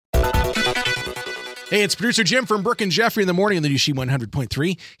Hey, it's producer Jim from Brooke and Jeffrey in the morning on the new She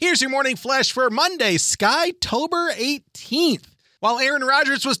 100.3. Here's your morning flash for Monday, Sky-tober 18th. While Aaron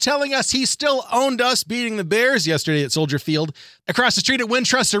Rodgers was telling us he still owned us beating the Bears yesterday at Soldier Field, across the street at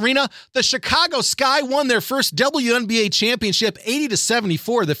Wintrust Arena, the Chicago Sky won their first WNBA championship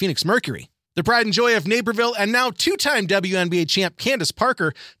 80-74 the Phoenix Mercury. The pride and joy of Naperville and now two-time WNBA champ Candace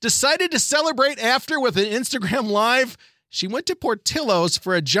Parker decided to celebrate after with an Instagram Live. She went to Portillo's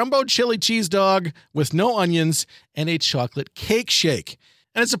for a jumbo chili cheese dog with no onions and a chocolate cake shake.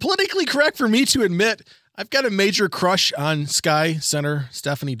 And it's politically correct for me to admit I've got a major crush on Sky center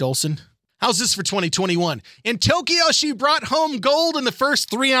Stephanie Dolson. How's this for 2021? In Tokyo, she brought home gold in the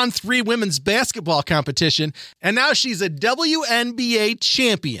first 3-on-3 women's basketball competition, and now she's a WNBA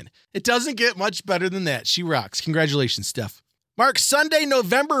champion. It doesn't get much better than that. She rocks. Congratulations, Steph. Mark Sunday,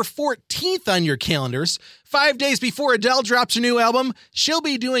 November 14th on your calendars. 5 days before Adele drops her new album, she'll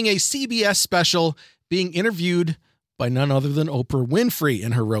be doing a CBS special being interviewed by none other than Oprah Winfrey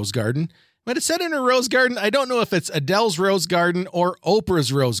in her Rose Garden. But it said in her Rose Garden, I don't know if it's Adele's Rose Garden or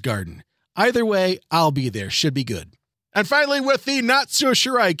Oprah's Rose Garden. Either way, I'll be there. Should be good. And finally, with the not so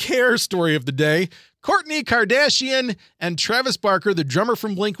sure I care story of the day, Kourtney Kardashian and Travis Barker, the drummer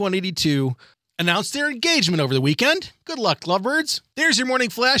from Blink-182, announced their engagement over the weekend. Good luck, lovebirds. There's your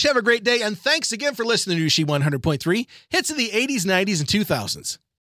morning flash. Have a great day, and thanks again for listening to She 100.3, hits of the 80s, 90s, and 2000s.